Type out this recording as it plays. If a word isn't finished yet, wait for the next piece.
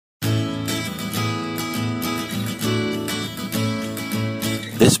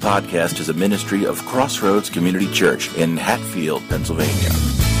This podcast is a ministry of Crossroads Community Church in Hatfield, Pennsylvania.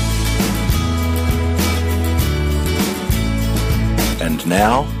 And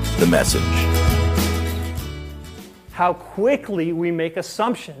now, the message. How quickly we make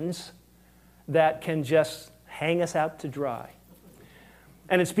assumptions that can just hang us out to dry.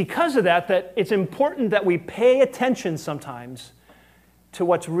 And it's because of that it's important that we pay attention sometimes to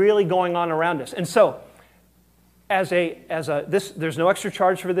what's really going on around us. And so, there's no extra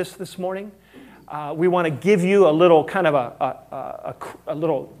charge for this morning. We want to give you a little kind of a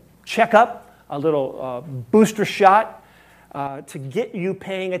little checkup, a little booster shot to get you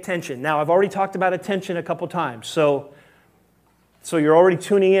paying attention. Now, I've already talked about attention a couple times, so you're already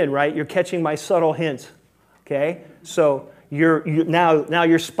tuning in, right? You're catching my subtle hints, okay? So now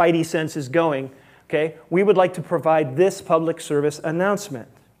your spidey sense is going, okay? We would like to provide this public service announcement.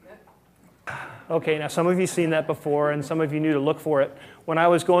 Okay, now some of you have seen that before, and some of you knew to look for it. When I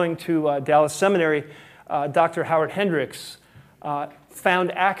was going to Dallas Seminary, Dr. Howard Hendricks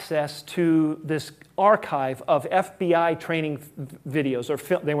found access to this archive of FBI training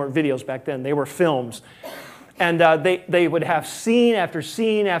videos, they weren't videos back then, they were films. And they would have scene after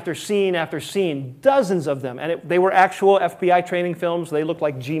scene after scene after scene, dozens of them. And they were actual FBI training films. They looked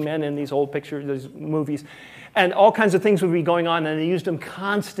like G-men in these old pictures, these movies. And all kinds of things would be going on, and they used them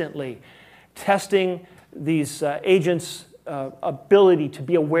constantly, testing these agents' ability to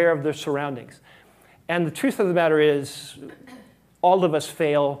be aware of their surroundings. And the truth of the matter is, all of us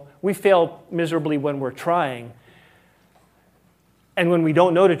fail. We fail miserably when we're trying. And when we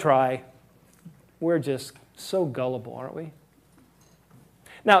don't know to try, we're just so gullible, aren't we?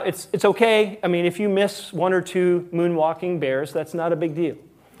 Now, it's okay. I mean, if you miss one or two moonwalking bears, that's not a big deal.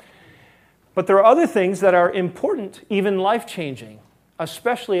 But there are other things that are important, even life-changing,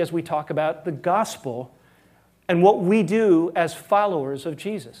 especially as we talk about the gospel and what we do as followers of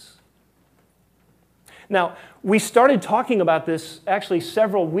Jesus. Now, we started talking about this actually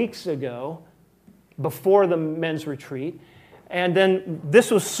several weeks ago before the men's retreat, and then this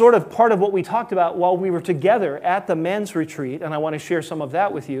was sort of part of what we talked about while we were together at the men's retreat, and I want to share some of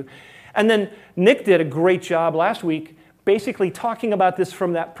that with you. And then Nick did a great job last week basically talking about this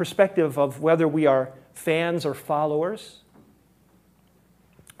from that perspective of whether we are fans or followers.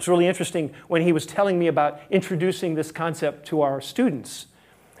 It's really interesting when he was telling me about introducing this concept to our students.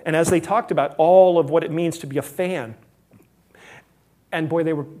 And as they talked about all of what it means to be a fan, and boy,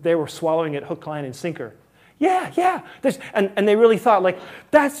 they were swallowing it hook, line, and sinker. Yeah. And they really thought, like,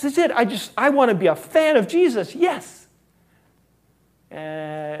 that's it. I want to be a fan of Jesus. Yes.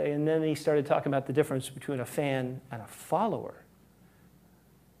 And then he started talking about the difference between a fan and a follower.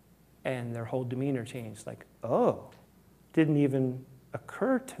 And their whole demeanor changed. Like, oh, didn't even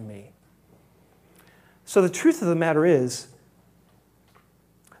occur to me. So the truth of the matter is,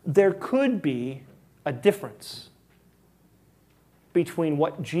 there could be a difference between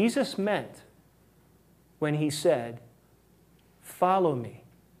what Jesus meant when he said, "Follow me,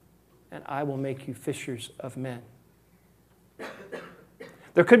 and I will make you fishers of men."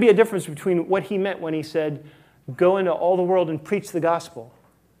 There could be a difference between what he meant when he said, "Go into all the world and preach the gospel,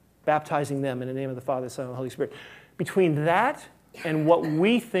 baptizing them in the name of the Father, the Son, and the Holy Spirit." Between that and what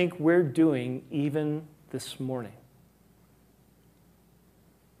we think we're doing even this morning.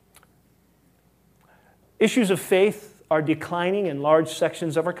 Issues of faith are declining in large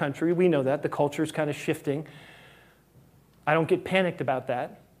sections of our country. We know that. The culture is kind of shifting. I don't get panicked about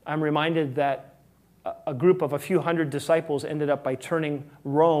that. I'm reminded that a group of a few hundred disciples ended up by turning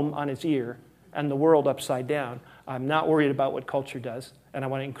Rome on its ear and the world upside down. I'm not worried about what culture does, and I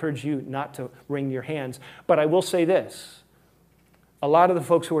want to encourage you not to wring your hands. But I will say this. A lot of the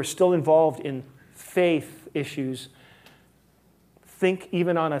folks who are still involved in faith issues think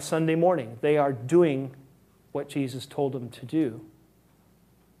even on a Sunday morning they are doing what Jesus told them to do.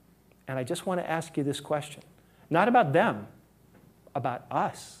 And I just want to ask you this question. Not about them, about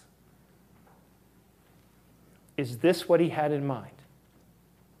us. Is this what he had in mind?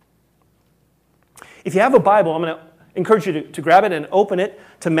 If you have a Bible, I'm going to encourage you to grab it and open it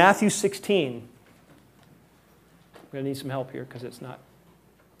to Matthew 16. I'm going to need some help here because it's not.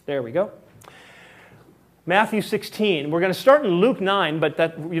 There we go. Matthew 16. We're going to start in Luke 9, but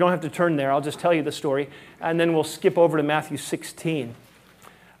you don't have to turn there. I'll just tell you the story, and then we'll skip over to Matthew 16.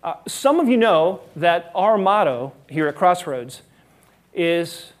 Some of you know that our motto here at Crossroads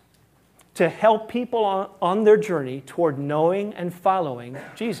is to help people on their journey toward knowing and following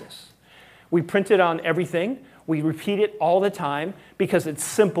Jesus. We print it on everything. We repeat it all the time because it's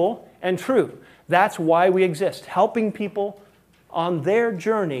simple and true. That's why we exist, helping people on their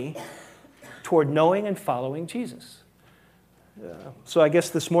journey toward knowing and following Jesus. So I guess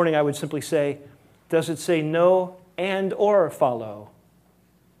this morning I would simply say, does it say know and or follow?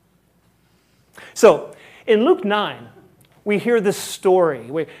 So in Luke 9, we hear this story.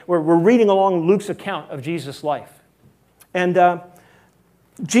 We're reading along Luke's account of Jesus' life. And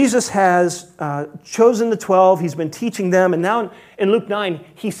Jesus has chosen the 12. He's been teaching them. And now in Luke 9,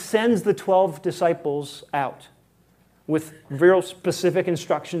 he sends the 12 disciples out with real specific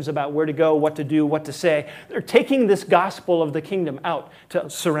instructions about where to go, what to do, what to say. They're taking this gospel of the kingdom out to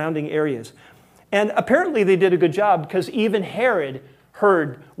surrounding areas. And apparently they did a good job because even Herod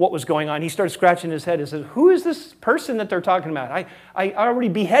heard what was going on. He started scratching his head and said, who is this person that they're talking about? I already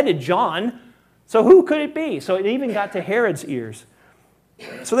beheaded John, so who could it be? So it even got to Herod's ears.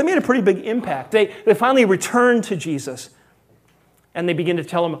 So they made a pretty big impact. They finally returned to Jesus, and they begin to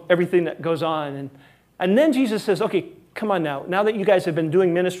tell him everything that goes on. And then Jesus says, okay, come on now that you guys have been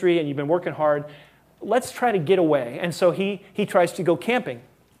doing ministry and you've been working hard, let's try to get away. And so he tries to go camping.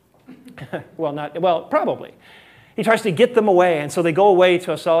 Probably. He tries to get them away, and so they go away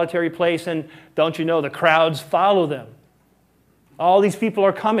to a solitary place, and don't you know, the crowds follow them. All these people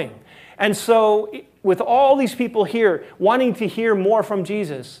are coming. And so with all these people here wanting to hear more from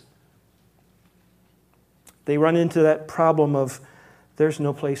Jesus, they run into that problem of there's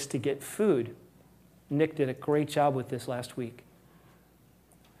no place to get food. Nick did a great job with this last week.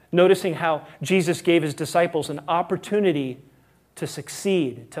 Noticing how Jesus gave his disciples an opportunity to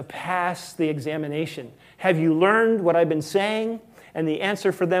succeed, to pass the examination. Have you learned what I've been saying? And the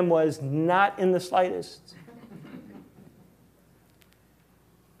answer for them was not in the slightest.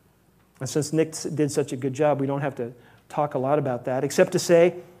 And since Nick did such a good job, we don't have to talk a lot about that, except to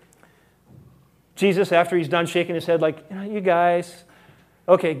say, Jesus, after he's done shaking his head like, you guys,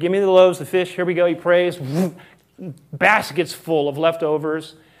 okay, give me the loaves, the fish, here we go, he prays, baskets full of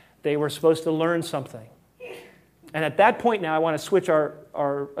leftovers. They were supposed to learn something. And at that point now, I want to switch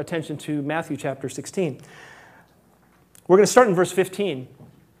our attention to Matthew chapter 16. We're going to start in verse 15.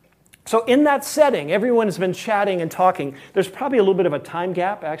 So in that setting, everyone has been chatting and talking. There's probably a little bit of a time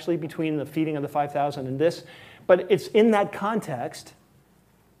gap, actually, between the feeding of the 5,000 and this. But it's in that context.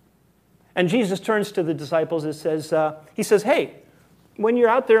 And Jesus turns to the disciples and says, he says, hey, when you're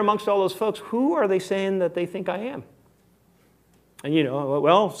out there amongst all those folks, who are they saying that they think I am? And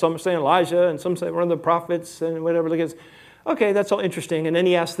some are saying Elijah, and some say one of the prophets, and whatever. Okay, that's all interesting. And then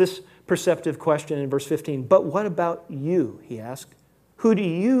he asks this perceptive question in verse 15. But what about you, he asked. Who do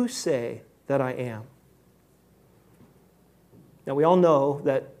you say that I am? Now, we all know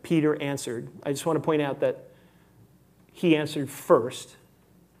that Peter answered. I just want to point out that he answered first,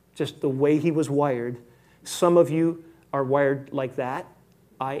 just the way he was wired. Some of you are wired like that.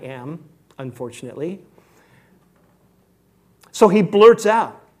 I am, unfortunately. So he blurts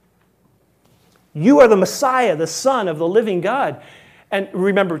out, you are the Messiah, the Son of the living God. And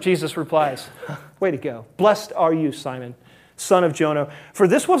remember, Jesus replies, way to go. Blessed are you, Simon, son of Jonah, for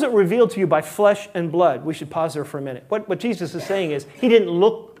this wasn't revealed to you by flesh and blood. We should pause there for a minute. What Jesus is saying is, he didn't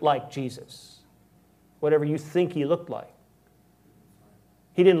look like Jesus, whatever you think he looked like.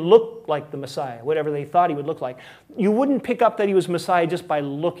 He didn't look like the Messiah, whatever they thought he would look like. You wouldn't pick up that he was Messiah just by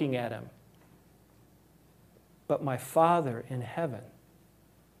looking at him. But my Father in heaven.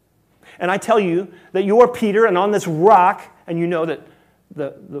 And I tell you that you are Peter, and on this rock, and you know that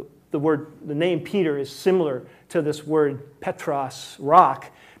the name Peter is similar to this word Petros, rock.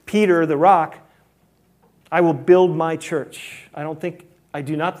 Peter, the rock, I will build my church. I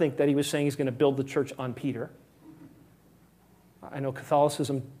do not think that he was saying he's going to build the church on Peter. I know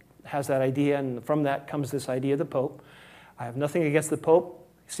Catholicism has that idea, and from that comes this idea of the Pope. I have nothing against the Pope.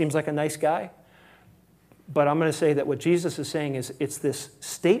 He seems like a nice guy. But I'm going to say that what Jesus is saying is it's this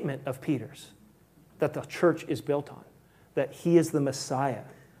statement of Peter's that the church is built on, that he is the Messiah.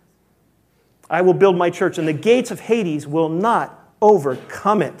 I will build my church, and the gates of Hades will not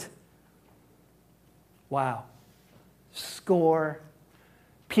overcome it. Wow. Score.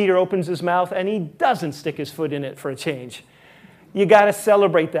 Peter opens his mouth, and he doesn't stick his foot in it for a change. You got to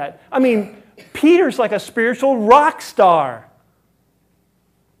celebrate that. I mean, Peter's like a spiritual rock star.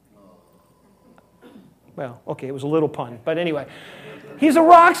 Well, okay, it was a little pun, but anyway, he's a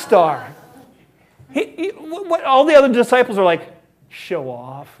rock star. All the other disciples are like, show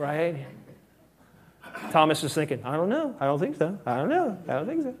off, right? Thomas is thinking, I don't know. I don't think so. I don't know. I don't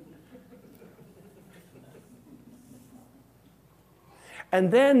think so. And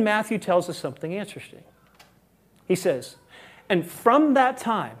then Matthew tells us something interesting. He says, and from that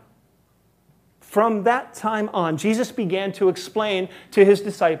time, From that time on, Jesus began to explain to his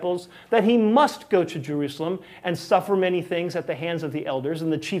disciples that he must go to Jerusalem and suffer many things at the hands of the elders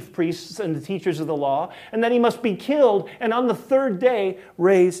and the chief priests and the teachers of the law, and that he must be killed and on the third day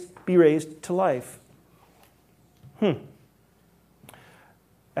be raised to life.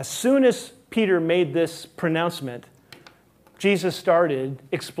 As soon as Peter made this pronouncement, Jesus started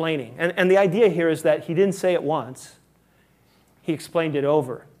explaining. And the idea here is that he didn't say it once. He explained it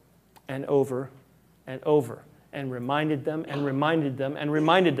over and over and over and reminded them and reminded them and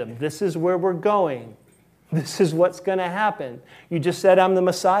reminded them. This is where we're going. This is what's going to happen. You just said I'm the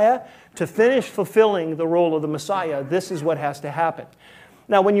Messiah. To finish fulfilling the role of the Messiah, this is what has to happen.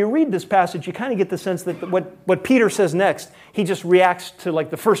 Now, when you read this passage, you kind of get the sense that what Peter says next, he just reacts to like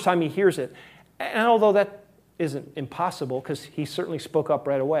the first time he hears it. And although that isn't impossible, because he certainly spoke up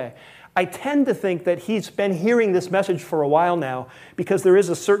right away, I tend to think that he's been hearing this message for a while now because there is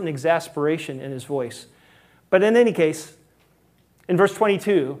a certain exasperation in his voice. But in any case, in verse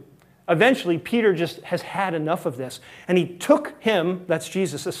 22, eventually Peter just has had enough of this. And he took him, that's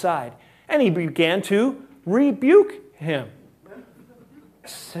Jesus, aside, and he began to rebuke him.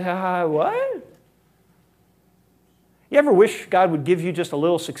 What? You ever wish God would give you just a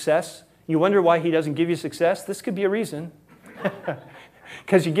little success? You wonder why he doesn't give you success? This could be a reason.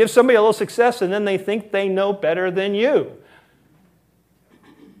 Because you give somebody a little success and then they think they know better than you.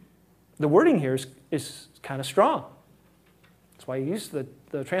 The wording here is kind of strong. That's why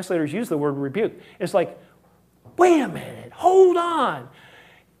the translators use the word rebuke. It's like, wait a minute, hold on.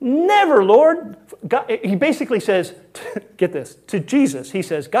 Never, Lord. God, he basically says, get this, to Jesus, he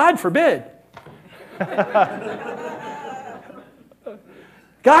says, God forbid.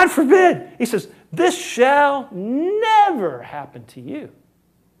 God forbid. He says, this shall never happen to you.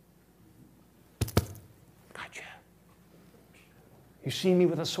 Gotcha. You seen me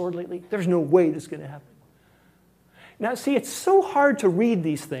with a sword lately? There's no way this is going to happen. Now, see, it's so hard to read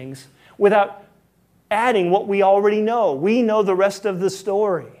these things without adding what we already know. We know the rest of the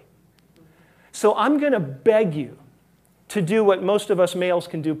story. So I'm going to beg you to do what most of us males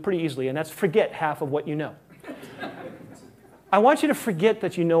can do pretty easily, and that's forget half of what you know. I want you to forget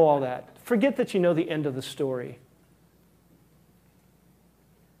that you know all that. Forget that you know the end of the story.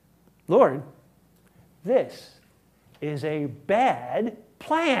 Lord, this is a bad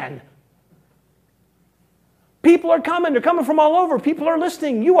plan. People are coming. They're coming from all over. People are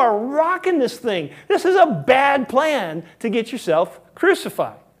listening. You are rocking this thing. This is a bad plan to get yourself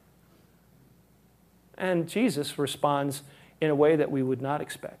crucified. And Jesus responds in a way that we would not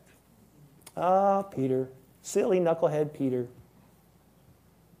expect. Ah, Peter. Silly knucklehead Peter.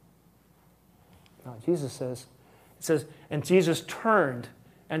 No, Jesus says, it says, and Jesus turned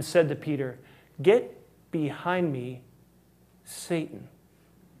and said to Peter, get behind me, Satan.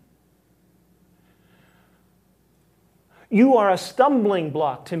 You are a stumbling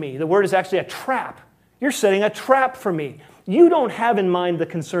block to me. The word is actually a trap. You're setting a trap for me. You don't have in mind the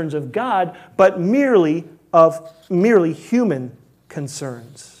concerns of God, but merely human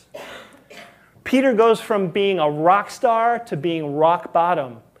concerns. Peter goes from being a rock star to being rock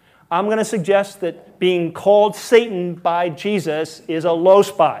bottom. I'm going to suggest that being called Satan by Jesus is a low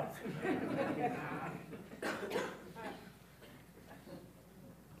spot.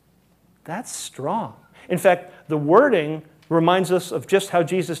 That's strong. In fact, the wording reminds us of just how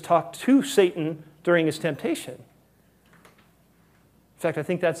Jesus talked to Satan during his temptation. In fact, I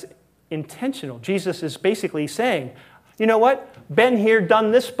think that's intentional. Jesus is basically saying, you know what? Been here,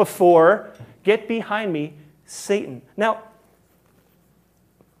 done this before. Get behind me, Satan. Now,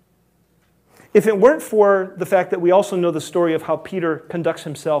 if it weren't for the fact that we also know the story of how Peter conducts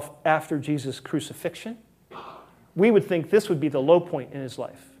himself after Jesus' crucifixion, we would think this would be the low point in his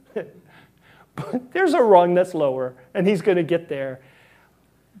life. But there's a rung that's lower, and he's going to get there.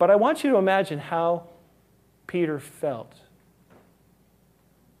 But I want you to imagine how Peter felt.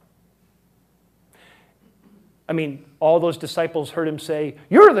 I mean, all those disciples heard him say,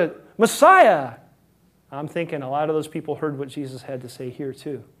 "You're the Messiah." I'm thinking a lot of those people heard what Jesus had to say here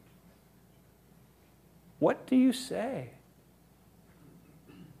too. What do you say?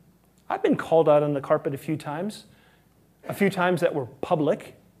 I've been called out on the carpet a few times that were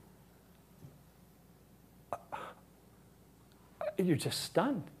public. You're just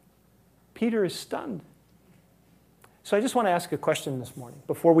stunned. Peter is stunned. So I just want to ask a question this morning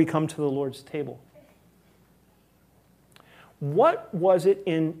before we come to the Lord's table. What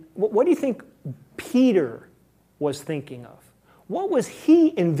do you think Peter was thinking of? What was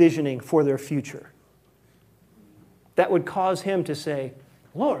he envisioning for their future that would cause him to say,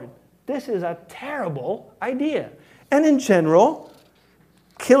 Lord, this is a terrible idea? And in general,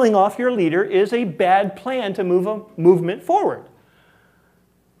 killing off your leader is a bad plan to move a movement forward.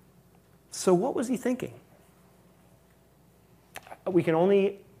 So what was he thinking? We can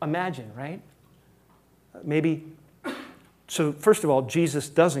only imagine, right? Maybe, so first of all, Jesus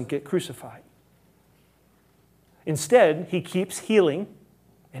doesn't get crucified. Instead, he keeps healing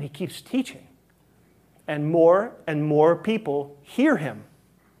and he keeps teaching. And more people hear him.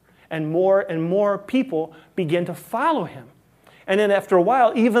 And more people begin to follow him. And then after a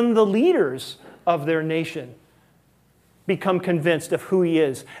while, even the leaders of their nation become convinced of who he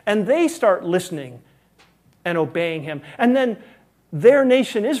is. And they start listening and obeying him. And then their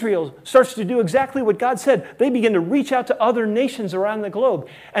nation, Israel, starts to do exactly what God said. They begin to reach out to other nations around the globe.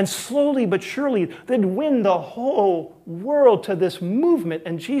 And slowly but surely, they'd win the whole world to this movement.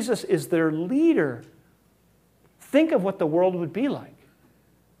 And Jesus is their leader. Think of what the world would be like.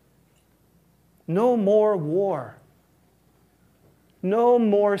 No more war. No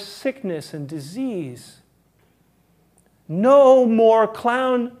more sickness and disease. No more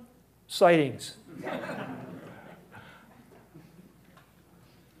clown sightings.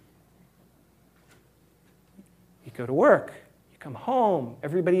 You go to work, you come home,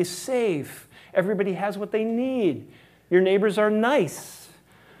 everybody is safe, everybody has what they need, your neighbors are nice,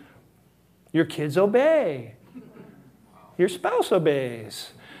 your kids obey, your spouse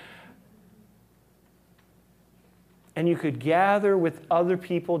obeys. And you could gather with other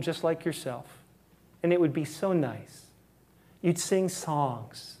people just like yourself, and it would be so nice. You'd sing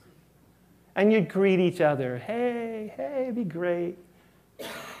songs, and you'd greet each other. Hey, it'd be great.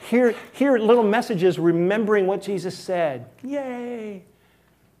 Hear little messages remembering what Jesus said. Yay.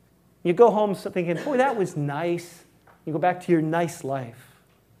 You go home thinking, boy, that was nice. You go back to your nice life.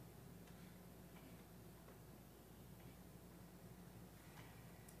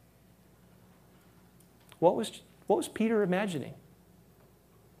 What was Peter imagining?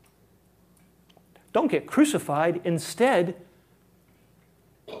 Don't get crucified. Instead,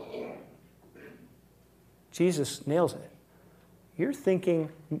 Jesus nails it. You're thinking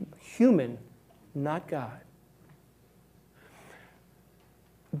human, not God.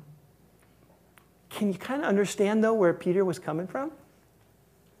 Can you kind of understand, though, where Peter was coming from?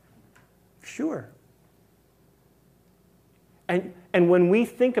 Sure. And when we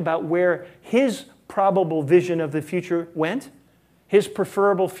think about where his probable vision of the future went, his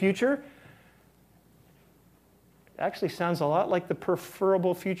preferable future, actually sounds a lot like the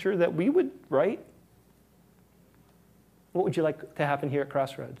preferable future that we would write. What would you like to happen here at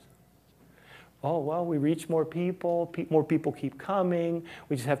Crossroads? Oh, well, we reach more people keep coming,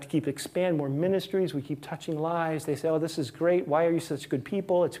 we just have to keep expand more ministries, we keep touching lives. They say, oh, this is great, why are you such good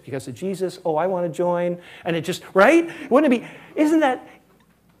people? It's because of Jesus. Oh, I want to join. And it just, right? Wouldn't it be, isn't that,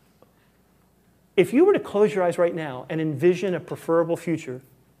 if you were to close your eyes right now and envision a preferable future,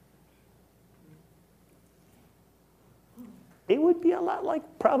 it would be a lot like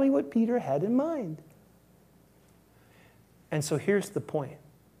probably what Peter had in mind. And so here's the point.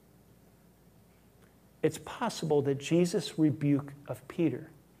 It's possible that Jesus' rebuke of Peter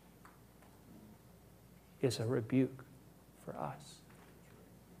is a rebuke for us.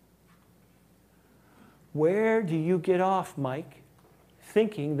 Where do you get off, Mike,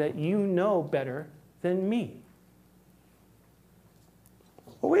 thinking that you know better than me?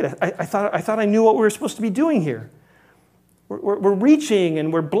 Well, wait, I thought I knew what we were supposed to be doing here. We're reaching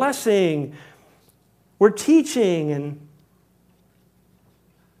and we're blessing. We're teaching. And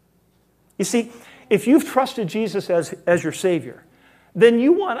you see, if you've trusted Jesus as your Savior, then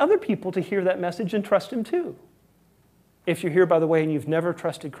you want other people to hear that message and trust Him too. If you're here, by the way, and you've never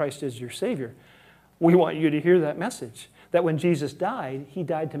trusted Christ as your Savior, we want you to hear that message. That when Jesus died, He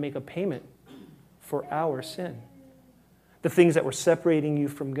died to make a payment for our sin. The things that were separating you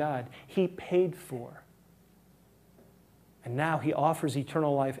from God, He paid for. And now He offers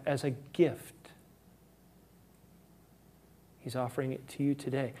eternal life as a gift. He's offering it to you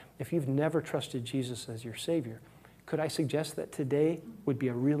today. If you've never trusted Jesus as your Savior, could I suggest that today would be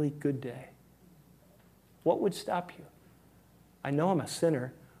a really good day? What would stop you? I know I'm a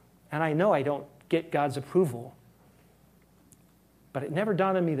sinner, and I know I don't get God's approval, but it never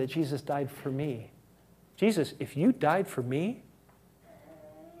dawned on me that Jesus died for me. Jesus, if you died for me,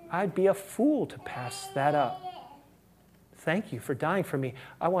 I'd be a fool to pass that up. Thank you for dying for me.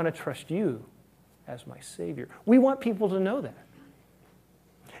 I want to trust you as my Savior. We want people to know that.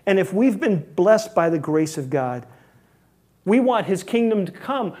 And if we've been blessed by the grace of God, we want His kingdom to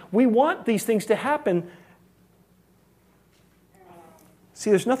come. We want these things to happen. See,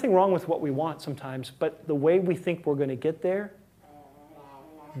 there's nothing wrong with what we want sometimes, but the way we think we're going to get there,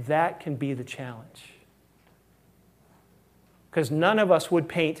 that can be the challenge. because none of us would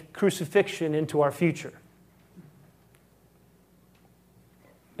paint crucifixion into our future.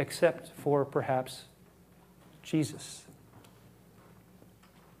 Except for perhaps Jesus.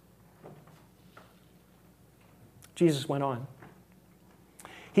 Jesus went on.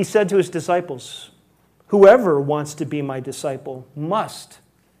 He said to his disciples, "Whoever wants to be my disciple must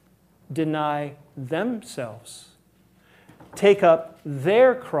deny themselves, take up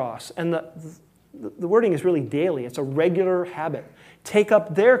their cross." And the wording is really daily. It's a regular habit. Take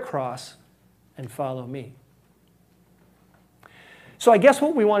up their cross and follow me. So I guess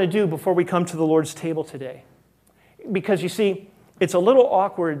what we want to do before we come to the Lord's table today, because you see, it's a little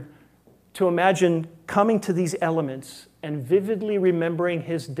awkward to imagine coming to these elements and vividly remembering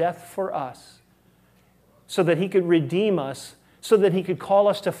his death for us so that he could redeem us, so that he could call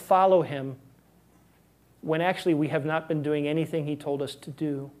us to follow him when actually we have not been doing anything he told us to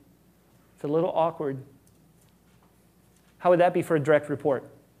do. It's a little awkward. How would that be for a direct report?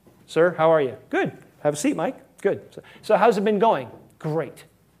 Sir, how are you? Good. Have a seat, Mike. Good. So how's it been going? Great.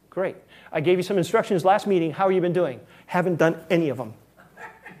 Great. I gave you some instructions last meeting. How have you been doing? Haven't done any of them.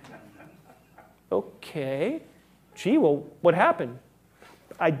 Okay. Gee, well, what happened?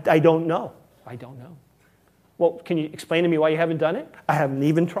 I don't know. I don't know. Well, can you explain to me why you haven't done it? I haven't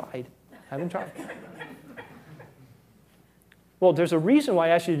even tried. Well, there's a reason why I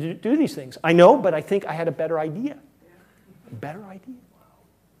asked you to do these things. I know, but I think I had a better idea. A better idea?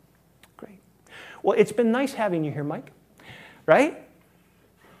 Great. Well, it's been nice having you here, Mike. Right?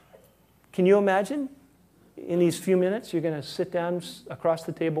 Can you imagine in these few minutes you're going to sit down across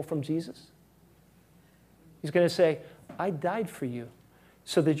the table from Jesus? He's going to say, I died for you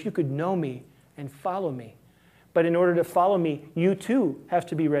so that you could know me and follow me. But in order to follow me, you too have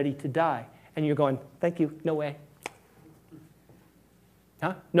to be ready to die. And you're going, thank you, no way.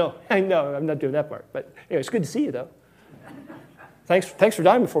 Huh? No, I'm not doing that part. But anyway, it's good to see you, though. Thanks for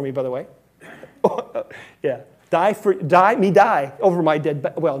dying for me, by the way. Yeah, die over my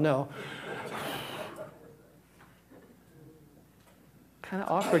dead. Well, no. Kind of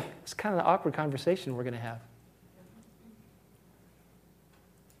awkward. It's kind of an awkward conversation we're going to have.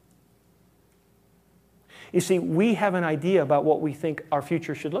 You see, we have an idea about what we think our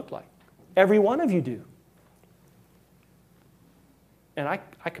future should look like. Every one of you do. And I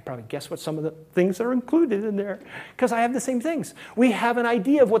could probably guess what some of the things that are included in there, because I have the same things. We have an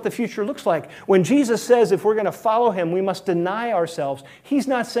idea of what the future looks like. When Jesus says if we're going to follow him, we must deny ourselves, he's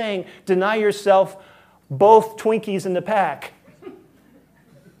not saying deny yourself both Twinkies in the pack.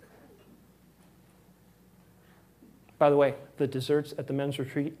 By the way, the desserts at the men's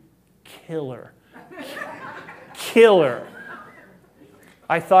retreat, killer. Killer.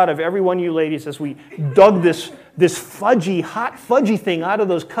 I thought of every one of you ladies as we dug this hot fudgy thing out of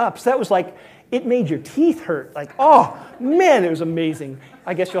those cups. That was like, it made your teeth hurt. Like, oh, man, it was amazing.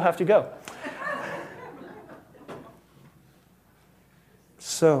 I guess you'll have to go.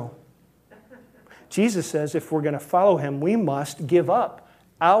 So, Jesus says if we're going to follow him, we must give up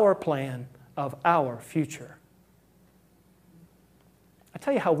our plan of our future. I'll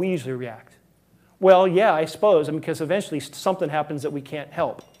tell you how we usually react. Well, yeah, I suppose, because eventually something happens that we can't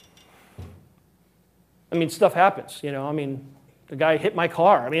help. Stuff happens, the guy hit my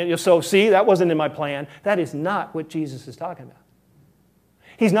car. So see, that wasn't in my plan. That is not what Jesus is talking about.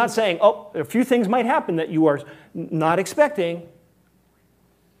 He's not saying, oh, a few things might happen that you are not expecting.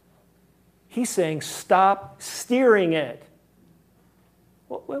 He's saying, stop steering it.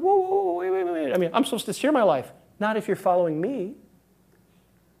 Wait. I'm supposed to steer my life. Not if you're following me.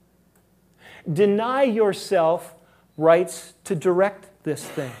 Deny yourself rights to direct this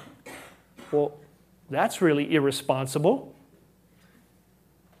thing. Well, that's really irresponsible.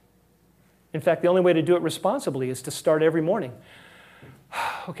 In fact, the only way to do it responsibly is to start every morning.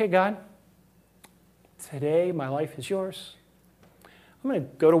 Okay, God, today my life is yours. I'm going to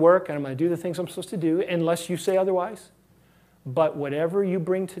go to work and I'm going to do the things I'm supposed to do unless you say otherwise. But whatever you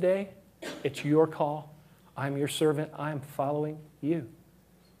bring today, it's your call. I'm your servant. I'm following you.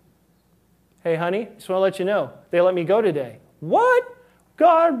 Hey, honey, just want to let you know, they let me go today. What?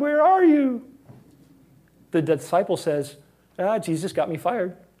 God, where are you? The disciple says, Jesus got me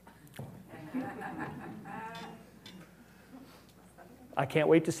fired. I can't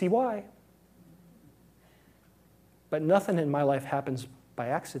wait to see why. But nothing in my life happens by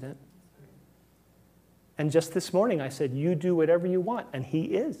accident. And just this morning I said, you do whatever you want, and he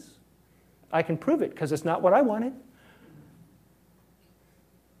is. I can prove it because it's not what I wanted.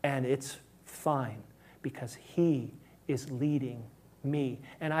 And it's fine, because he is leading me.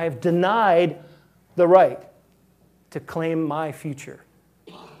 And I have denied the right to claim my future.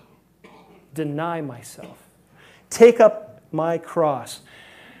 Deny myself. Take up my cross.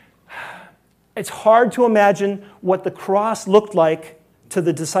 It's hard to imagine what the cross looked like to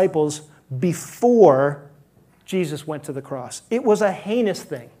the disciples before Jesus went to the cross. It was a heinous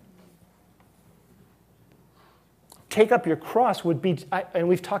thing. Take up your cross would be, and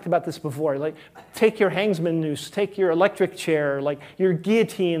we've talked about this before, like take your hangsman noose, take your electric chair, like your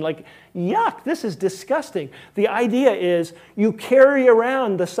guillotine, like yuck, this is disgusting. The idea is you carry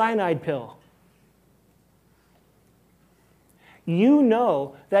around the cyanide pill. You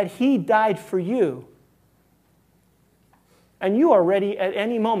know that he died for you, and you are ready at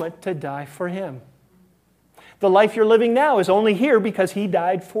any moment to die for him. The life you're living now is only here because he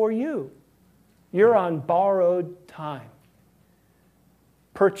died for you. You're on borrowed time,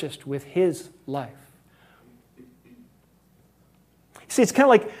 purchased with his life. See, it's kind of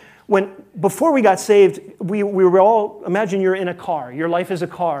like before we got saved, we were all, imagine you're in a car. Your life is a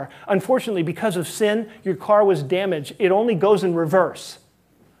car. Unfortunately, because of sin, your car was damaged. It only goes in reverse.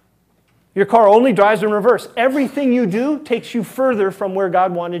 Your car only drives in reverse. Everything you do takes you further from where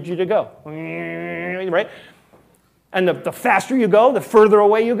God wanted you to go. Right? And the faster you go, the further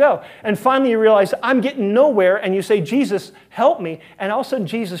away you go. And finally you realize, I'm getting nowhere, and you say, Jesus, help me. And all of a sudden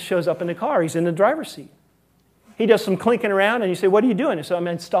Jesus shows up in the car. He's in the driver's seat. He does some clinking around, and you say, what are you doing? And so I'm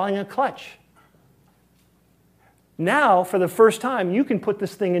installing a clutch. Now, for the first time, you can put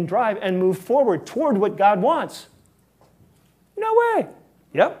this thing in drive and move forward toward what God wants. No way.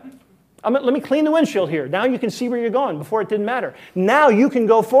 Yep. Let me clean the windshield here. Now you can see where you're going. Before it didn't matter. Now you can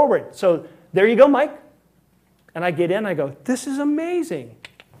go forward. So there you go, Mike. And I get in, I go, this is amazing.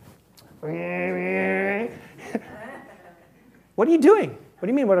 What are you doing? What do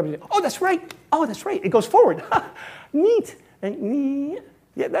you mean, what am I doing? Oh, that's right. Oh, that's right. It goes forward. Neat. And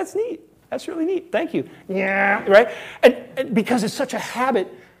yeah, that's neat. That's really neat. Thank you. Yeah, right? And because it's such a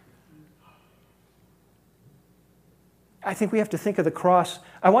habit, I think we have to think of the cross.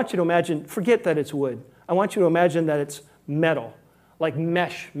 I want you to imagine, forget that it's wood. I want you to imagine that it's metal, like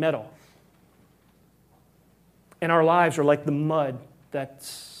mesh metal. And our lives are like the mud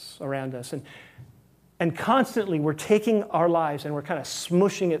that's around us. And constantly we're taking our lives and we're kind of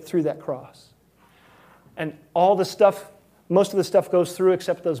smushing it through that cross. And all the stuff, most of the stuff goes through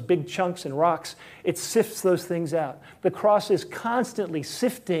except those big chunks and rocks. It sifts those things out. The cross is constantly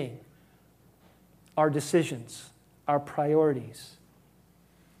sifting our decisions, our priorities,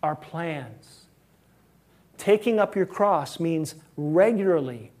 our plans. Taking up your cross means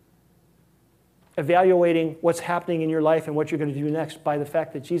regularly evaluating what's happening in your life and what you're going to do next by the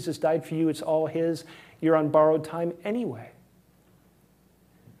fact that Jesus died for you. It's all his. You're on borrowed time anyway.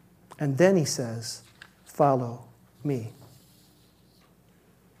 And then he says, follow me.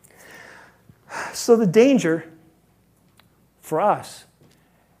 So the danger for us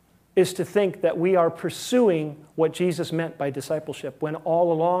is to think that we are pursuing what Jesus meant by discipleship, when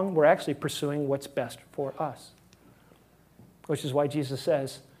all along we're actually pursuing what's best for us. Which is why Jesus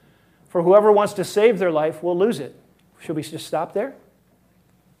says, for whoever wants to save their life will lose it. Should we just stop there?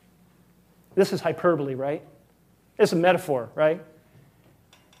 This is hyperbole, right? It's a metaphor, right?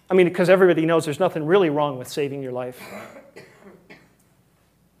 I mean, because everybody knows there's nothing really wrong with saving your life.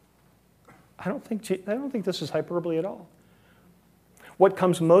 I don't think this is hyperbole at all. What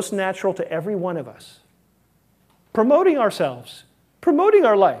comes most natural to every one of us, promoting ourselves, promoting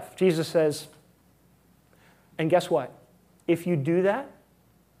our life. Jesus says, and guess what? If you do that,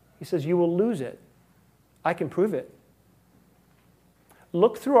 he says, you will lose it. I can prove it.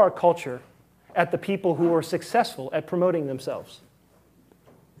 Look through our culture at the people who are successful at promoting themselves.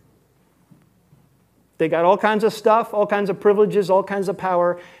 They got all kinds of stuff, all kinds of privileges, all kinds of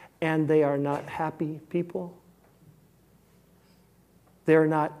power, and they are not happy people. They're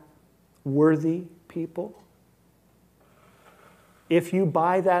not worthy people. If you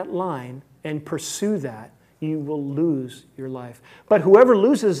buy that line and pursue that, you will lose your life. But whoever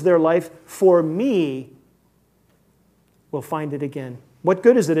loses their life for me will find it again. What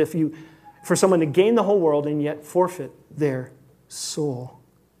good is it for someone to gain the whole world and yet forfeit their soul?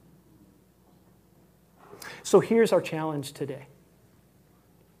 So here's our challenge today.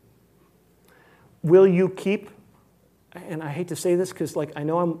 Will you keep, and I hate to say this because I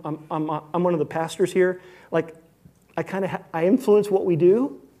know I'm one of the pastors here, I influence what we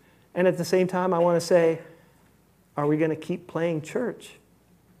do, and at the same time I want to say, are we going to keep playing church?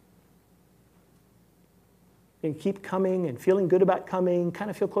 And keep coming and feeling good about coming, kind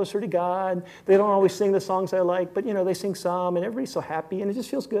of feel closer to God. They don't always sing the songs I like, but they sing some, and everybody's so happy, and it just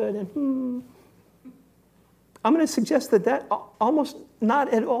feels good. And I'm going to suggest that almost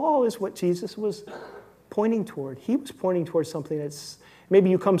not at all is what Jesus was pointing toward. He was pointing towards something that's, maybe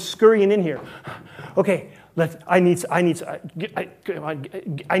you come scurrying in here. Okay, I need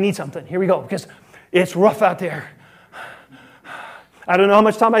something. Here we go, because it's rough out there. I don't know how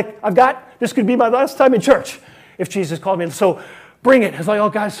much time I've got. This could be my last time in church if Jesus called me. So bring it. It's like, oh,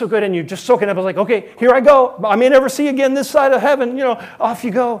 God, it's so good. And you just soak it up. I was like, okay, here I go. I may never see you again this side of heaven. Off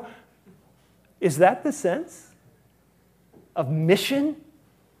you go. Is that the sense of mission?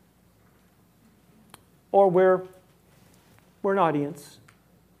 Or we're an audience.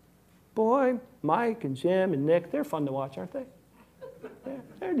 Boy, Mike and Jim and Nick, they're fun to watch, aren't they?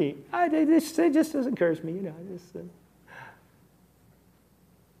 They're neat. They just encourage me,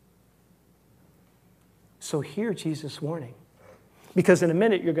 So hear Jesus' warning. Because in a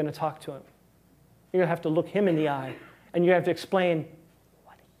minute, you're going to talk to him. You're going to have to look him in the eye. And you have to explain,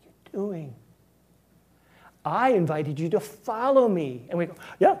 what are you doing? I invited you to follow me. And we go,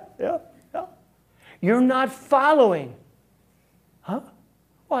 yeah. You're not following. Huh?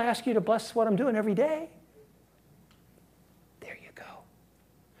 Well, I ask you to bless what I'm doing every day. There you go.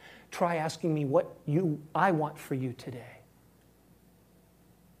 Try asking me what I want for you today.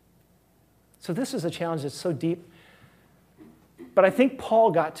 So this is a challenge that's so deep. But I think Paul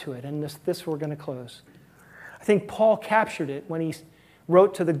got to it, and this we're going to close. I think Paul captured it when he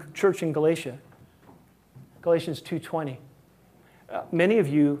wrote to the church in Galatia, Galatians 2:20. Many of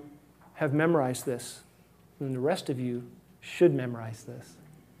you have memorized this, and the rest of you should memorize this.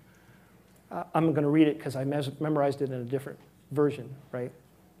 I'm going to read it because I memorized it in a different version, right?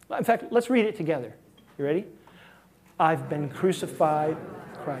 In fact, let's read it together. You ready? I've been crucified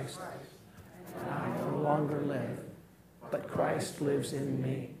with Christ. I no longer live, but Christ lives in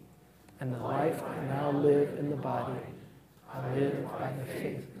me. And the life I now live in the body, I live by the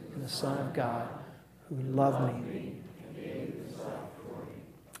faith in the Son of God, who loved me.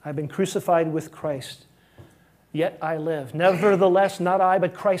 I've been crucified with Christ, yet I live. Nevertheless, not I,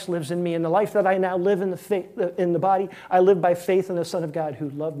 but Christ lives in me. And the life that I now live in the body, I live by faith in the Son of God, who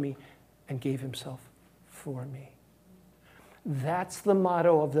loved me and gave himself for me. That's the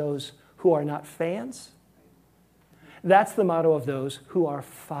motto of those who are not fans. That's the motto of those who are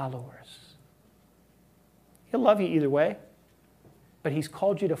followers. He'll love you either way, but he's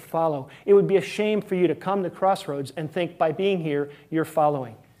called you to follow. It would be a shame for you to come to Crossroads and think by being here, you're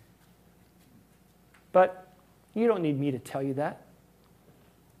following. But you don't need me to tell you that.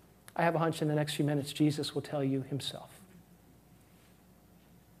 I have a hunch in the next few minutes, Jesus will tell you himself.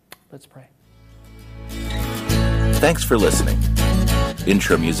 Let's pray. Thanks for listening.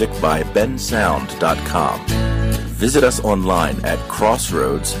 Intro music by bensound.com. Visit us online at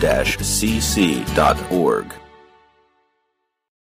crossroads-cc.org.